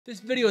This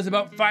video is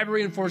about fiber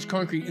reinforced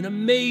concrete, an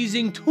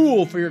amazing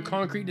tool for your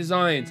concrete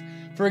designs.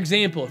 For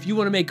example, if you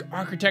want to make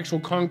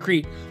architectural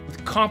concrete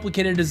with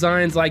complicated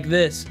designs like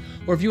this,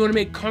 or if you want to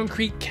make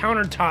concrete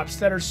countertops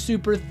that are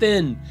super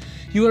thin,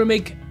 you want to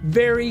make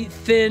very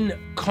thin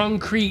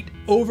concrete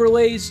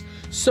overlays,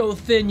 so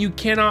thin you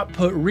cannot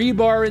put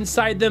rebar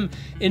inside them.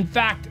 In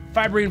fact,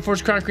 fiber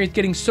reinforced concrete is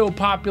getting so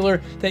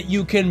popular that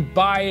you can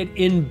buy it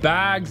in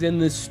bags in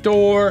the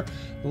store.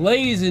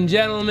 Ladies and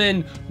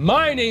gentlemen,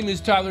 my name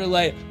is Tyler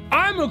Lay.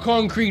 I'm a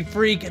concrete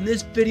freak, and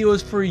this video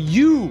is for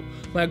you,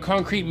 my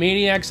concrete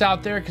maniacs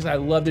out there, because I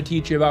love to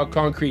teach you about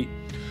concrete.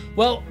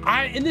 Well,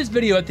 in this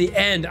video at the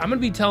end, I'm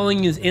gonna be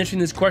answering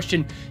this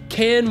question: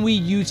 can we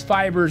use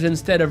fibers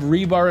instead of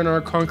rebar in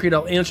our concrete?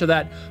 I'll answer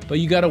that, but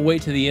you gotta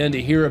wait to the end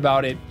to hear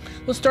about it.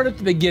 Let's start at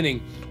the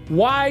beginning.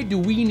 Why do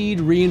we need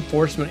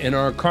reinforcement in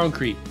our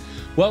concrete?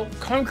 Well,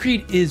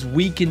 concrete is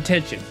weak in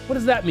tension. What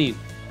does that mean?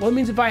 Well, it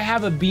means if I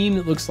have a beam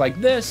that looks like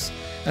this,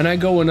 and I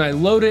go and I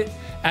load it,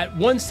 at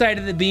one side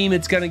of the beam,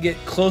 it's gonna get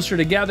closer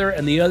together,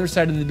 and the other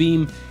side of the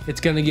beam, it's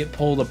gonna get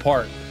pulled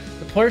apart.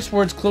 The place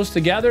where it's close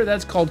together,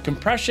 that's called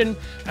compression,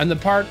 and the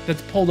part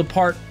that's pulled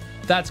apart,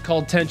 that's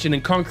called tension.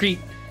 In concrete,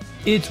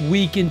 it's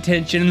weak in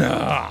tension.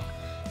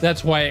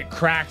 That's why it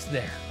cracks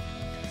there.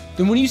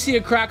 Then when you see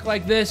a crack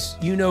like this,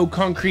 you know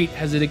concrete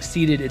has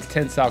exceeded its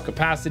tensile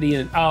capacity,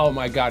 and oh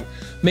my God,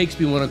 makes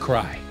me wanna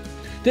cry.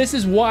 This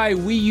is why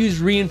we use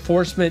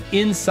reinforcement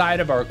inside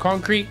of our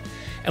concrete.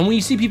 And when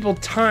you see people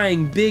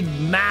tying big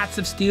mats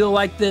of steel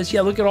like this, yeah,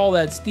 look at all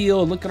that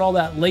steel, look at all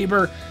that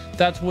labor.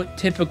 That's what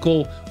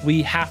typical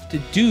we have to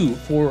do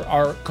for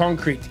our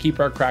concrete to keep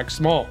our cracks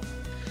small.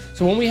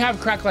 So when we have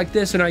a crack like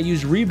this and I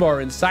use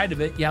rebar inside of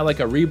it, yeah,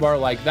 like a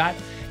rebar like that,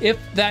 if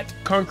that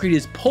concrete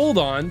is pulled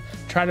on,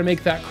 try to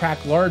make that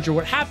crack larger,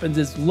 what happens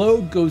is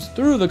load goes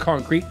through the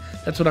concrete.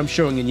 That's what I'm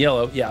showing in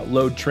yellow. Yeah,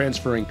 load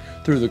transferring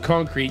through the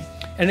concrete,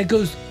 and it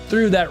goes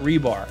through that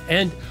rebar.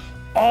 And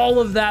all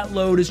of that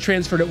load is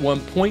transferred at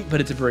one point,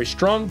 but it's a very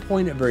strong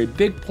point, a very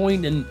big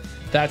point, and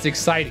that's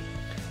exciting.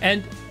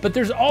 But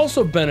there's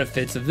also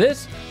benefits of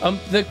this.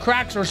 The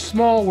cracks are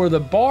small where the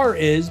bar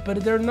is,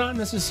 but they're not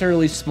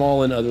necessarily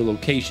small in other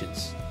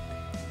locations.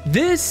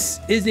 This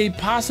is a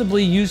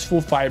possibly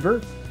useful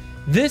fiber.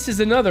 This is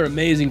another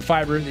amazing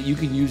fiber that you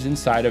can use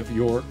inside of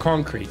your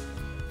concrete.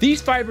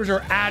 These fibers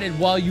are added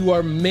while you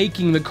are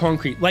making the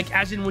concrete, like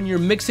as in when you're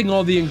mixing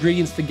all the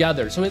ingredients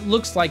together. So it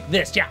looks like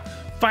this, yeah,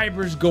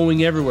 fibers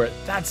going everywhere.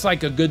 That's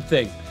like a good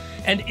thing.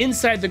 And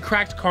inside the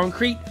cracked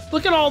concrete,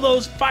 look at all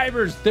those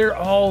fibers. They're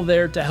all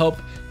there to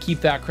help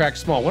keep that crack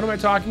small. What am I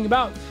talking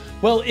about?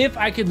 Well, if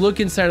I could look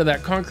inside of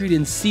that concrete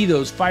and see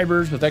those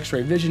fibers with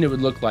X-ray vision, it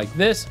would look like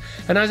this.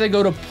 And as I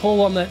go to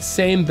pull on that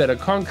same bed of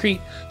concrete,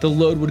 the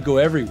load would go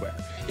everywhere.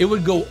 It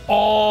would go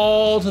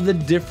all to the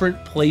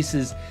different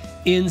places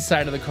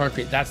inside of the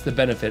concrete. That's the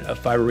benefit of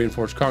fiber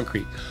reinforced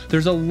concrete.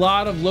 There's a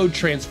lot of load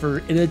transfer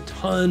in a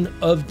ton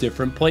of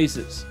different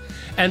places.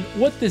 And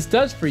what this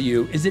does for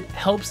you is it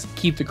helps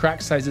keep the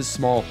crack sizes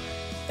small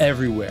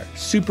everywhere.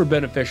 Super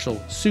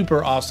beneficial,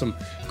 super awesome,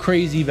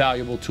 crazy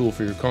valuable tool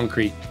for your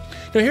concrete.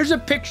 Now here's a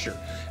picture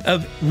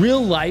of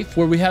real life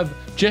where we have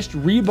just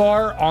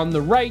rebar on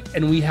the right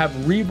and we have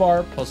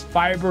rebar plus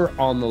fiber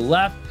on the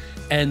left.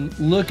 And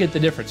look at the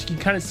difference. You can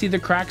kind of see the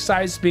crack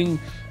size being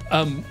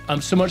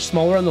so much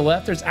smaller on the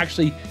left. There's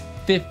actually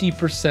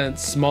 50%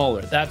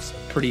 smaller. That's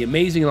pretty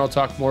amazing, and I'll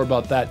talk more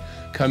about that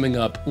coming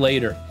up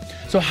later.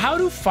 So how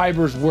do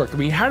fibers work? I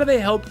mean, how do they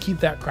help keep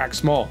that crack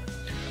small?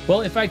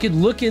 Well, if I could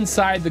look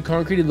inside the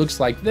concrete, it looks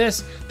like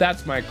this.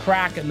 That's my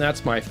crack and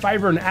that's my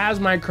fiber. And as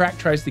my crack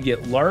tries to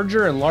get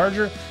larger and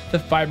larger, the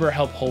fiber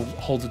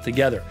holds it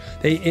together.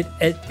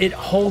 It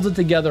holds it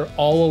together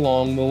all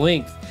along the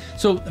length.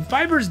 So the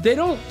fibers, they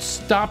don't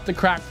stop the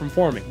crack from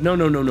forming.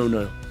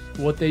 No.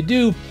 What they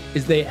do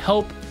is they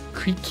help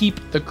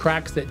keep the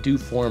cracks that do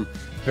form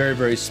very,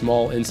 very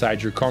small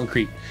inside your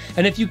concrete.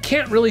 And if you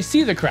can't really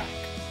see the crack,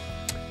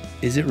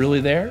 is it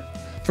really there?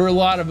 For a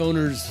lot of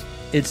owners,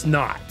 it's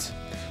not.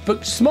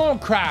 But small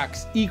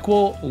cracks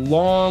equal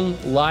long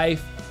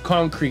life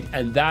concrete,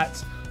 and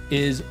that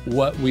is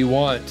what we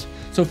want.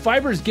 So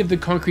fibers give the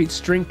concrete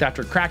strength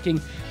after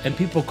cracking, and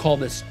people call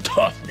this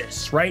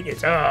toughness, right?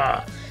 It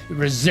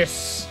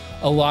resists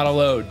a lot of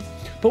load.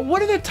 But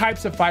what are the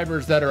types of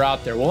fibers that are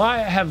out there? Well, I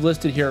have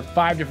listed here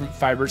 5 different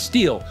fibers: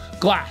 steel,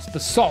 glass,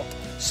 basalt,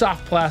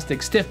 soft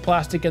plastic, stiff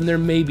plastic, and there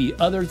may be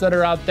others that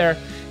are out there.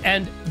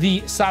 And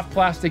the soft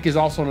plastic is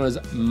also known as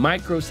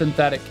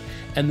microsynthetic,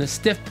 and the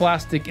stiff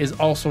plastic is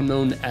also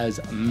known as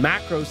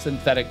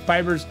macrosynthetic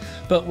fibers,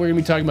 but we're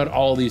gonna be talking about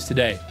all of these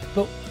today.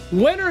 But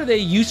when are they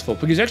useful?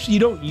 Because actually you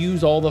don't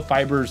use all the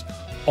fibers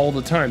all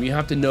the time. You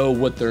have to know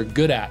what they're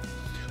good at.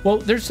 Well,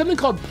 there's something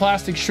called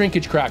plastic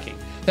shrinkage cracking.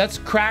 That's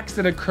cracks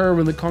that occur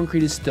when the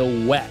concrete is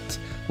still wet,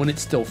 when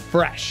it's still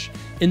fresh,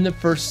 in the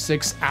first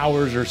 6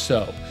 hours or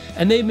so.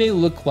 And they may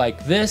look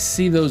like this.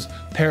 See those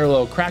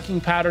parallel cracking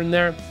pattern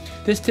there?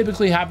 This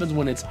typically happens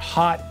when it's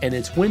hot and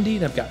it's windy,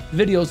 and I've got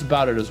videos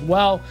about it as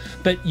well,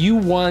 but you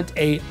want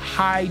a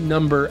high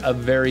number of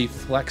very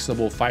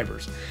flexible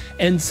fibers.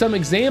 And some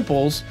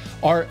examples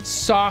are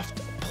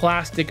soft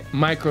plastic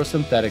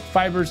microsynthetic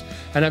fibers,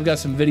 and I've got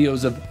some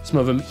videos of some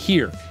of them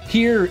here.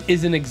 Here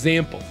is an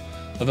example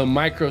of a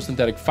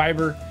microsynthetic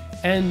fiber,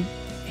 and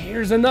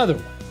here's another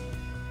one.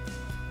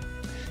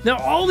 Now,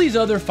 all these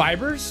other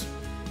fibers,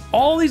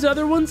 all these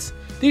other ones,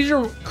 these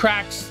are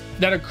cracks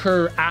that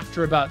occur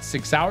after about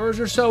 6 hours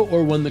or so,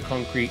 or when the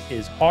concrete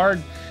is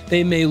hard.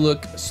 They may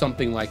look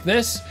something like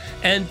this.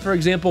 And for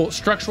example,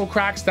 structural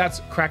cracks,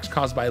 that's cracks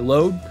caused by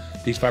load.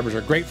 These fibers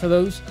are great for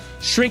those.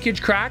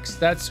 Shrinkage cracks,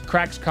 that's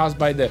cracks caused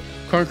by the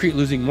concrete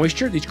losing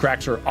moisture. These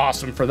cracks are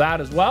awesome for that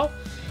as well.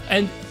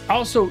 And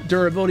also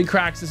durability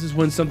cracks, this is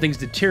when something's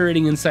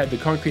deteriorating inside the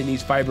concrete, and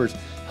these fibers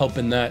help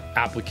in that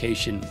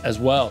application as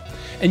well.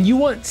 And you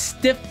want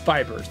stiff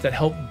fibers that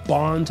help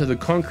bond to the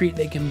concrete.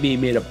 They can be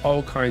made of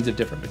all kinds of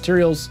different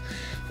materials.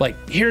 Like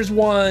here's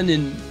one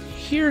and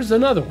here's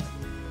another one.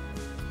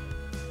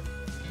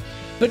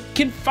 But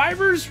can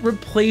fibers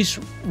replace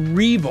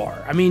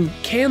rebar? I mean,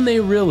 can they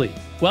really?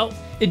 Well,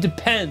 it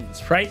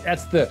depends, right?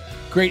 That's the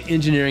great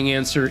engineering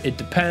answer. It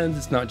depends.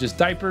 It's not just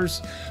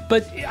diapers.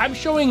 But I'm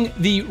showing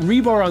the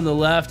rebar on the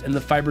left and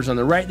the fibers on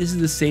the right. This is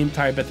the same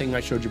type of thing I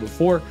showed you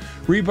before.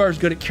 Rebar is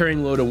good at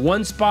carrying load in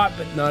one spot,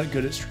 but not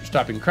good at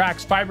stopping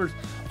cracks. Fibers,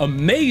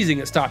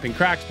 amazing at stopping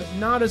cracks, but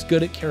not as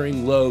good at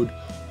carrying load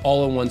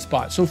all in one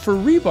spot. So for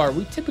rebar,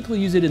 we typically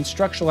use it in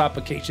structural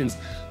applications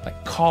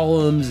like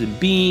columns and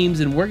beams,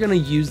 and we're gonna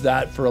use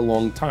that for a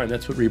long time.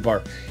 That's what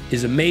rebar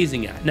is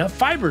amazing at. Now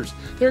fibers,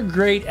 they're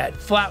great at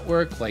flat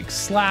work like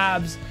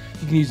slabs.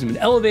 You can use them in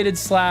elevated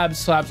slabs,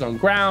 slabs on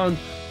ground,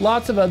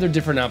 lots of other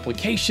different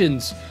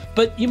applications.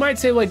 But you might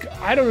say like,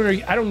 I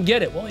don't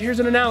get it. Well,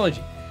 here's an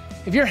analogy.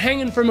 If you're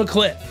hanging from a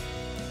cliff,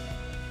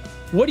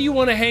 what do you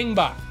wanna hang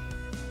by?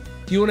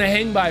 Do you wanna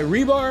hang by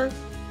rebar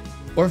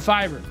or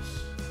fibers?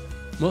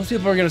 Most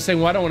people are gonna say,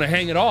 well, I don't wanna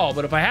hang at all,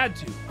 but if I had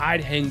to,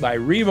 I'd hang by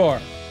rebar.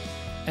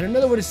 And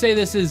another way to say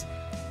this is,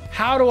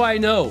 how do I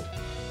know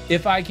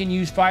if I can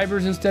use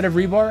fibers instead of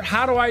rebar?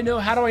 How do I know?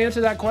 How do I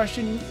answer that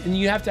question? And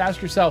you have to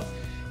ask yourself,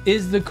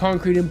 is the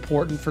concrete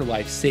important for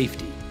life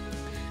safety?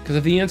 Because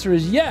if the answer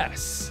is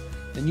yes,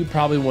 then you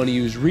probably wanna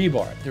use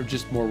rebar. They're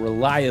just more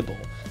reliable.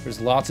 There's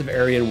lots of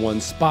area in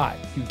one spot.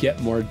 You get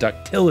more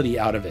ductility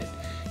out of it.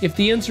 If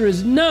the answer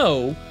is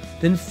no,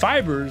 then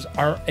fibers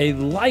are a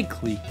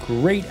likely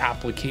great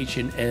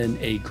application and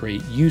a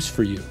great use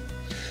for you.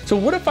 So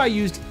what if I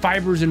used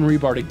fibers and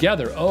rebar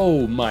together?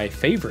 Oh, my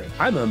favorite.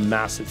 I'm a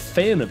massive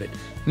fan of it.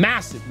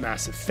 Massive,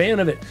 massive fan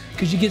of it,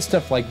 because you get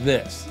stuff like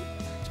this.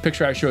 This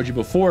picture I showed you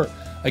before.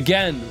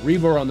 Again,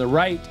 rebar on the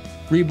right,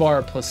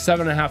 rebar plus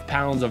 7.5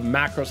 pounds of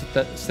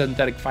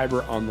macrosynthetic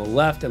fiber on the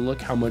left, and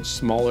look how much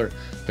smaller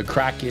the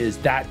crack is.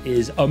 That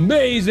is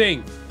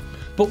amazing.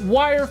 But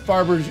why are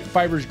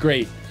fibers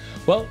great?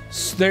 Well,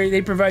 they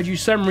provide you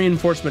some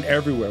reinforcement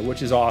everywhere,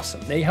 which is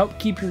awesome. They help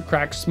keep your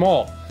cracks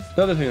small.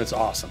 Another thing that's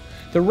awesome.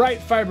 The right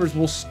fibers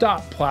will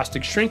stop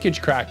plastic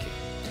shrinkage cracking.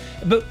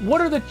 But what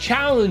are the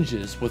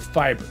challenges with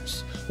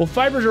fibers? Well,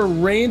 fibers are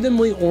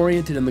randomly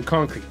oriented in the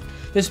concrete.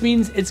 This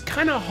means it's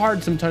kind of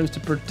hard sometimes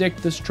to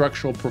predict the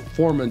structural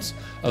performance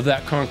of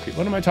that concrete.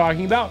 What am I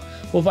talking about?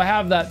 Well, if I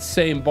have that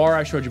same bar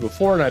I showed you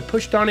before and I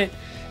pushed on it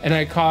and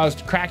I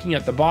caused cracking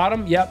at the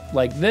bottom, yep,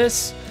 like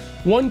this,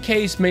 one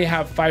case may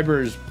have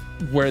fibers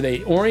where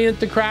they orient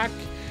the crack,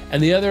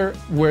 and the other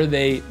where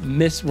they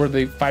miss, where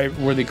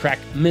the crack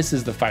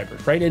misses the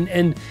fibers, right?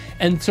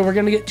 And so we're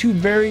gonna get two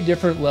very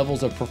different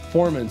levels of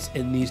performance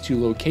in these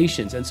two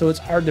locations. And so it's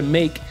hard to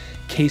make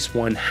case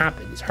one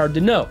happen. It's hard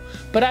to know,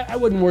 but I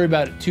wouldn't worry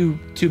about it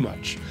too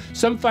much.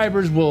 Some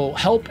fibers will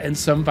help and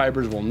some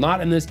fibers will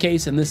not in this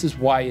case, and this is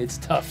why it's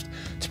tough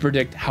to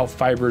predict how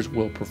fibers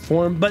will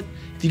perform. But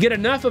if you get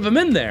enough of them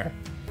in there,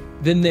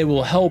 then they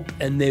will help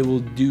and they will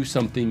do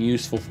something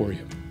useful for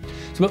you.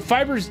 But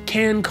fibers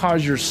can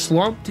cause your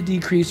slump to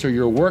decrease or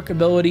your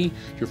workability,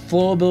 your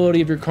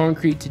flowability of your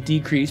concrete to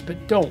decrease,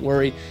 but don't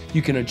worry,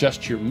 you can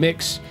adjust your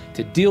mix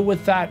to deal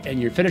with that and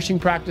your finishing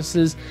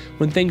practices.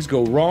 When things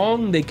go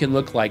wrong, they can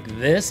look like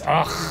this,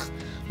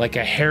 like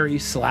a hairy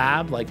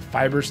slab, like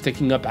fibers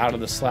sticking up out of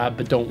the slab,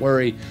 but don't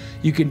worry,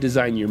 you can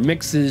design your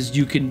mixes,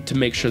 to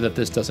make sure that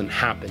this doesn't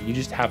happen. You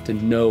just have to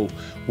know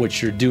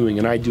what you're doing,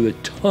 and I do a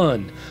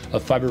ton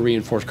of fiber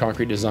reinforced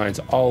concrete designs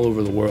all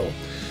over the world.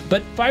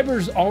 But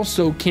fibers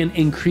also can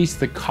increase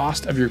the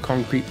cost of your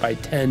concrete by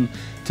 10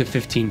 to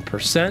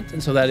 15%.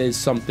 And so that is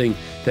something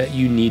that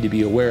you need to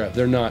be aware of.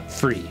 They're not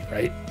free,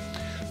 right?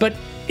 But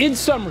in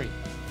summary,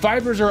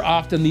 fibers are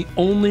often the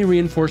only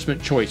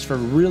reinforcement choice for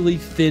really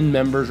thin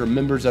members or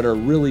members that are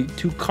really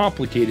too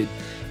complicated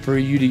for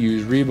you to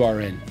use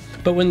rebar in.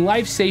 But when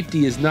life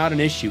safety is not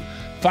an issue,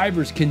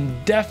 fibers can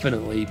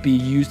definitely be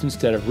used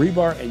instead of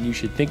rebar, and you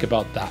should think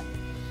about that.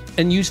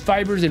 And use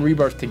fibers and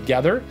rebars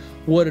together.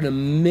 What an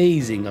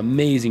amazing,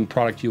 amazing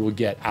product you will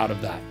get out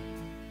of that.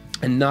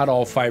 And not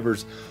all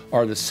fibers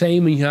are the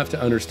same, and you have to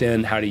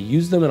understand how to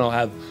use them, and I'll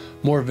have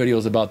More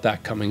videos about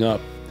that coming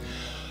up.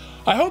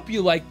 I hope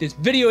you liked this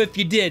video. If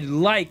you did,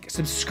 like,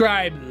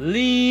 subscribe,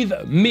 leave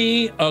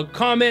me a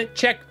comment.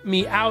 Check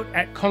me out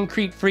at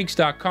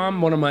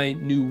concretefreaks.com, one of my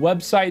new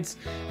websites,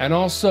 and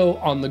also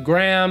on the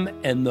gram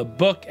and the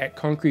book at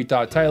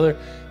concrete.tyler.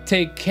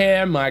 Take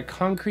care, my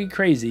concrete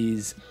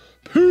crazies.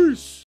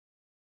 Peace.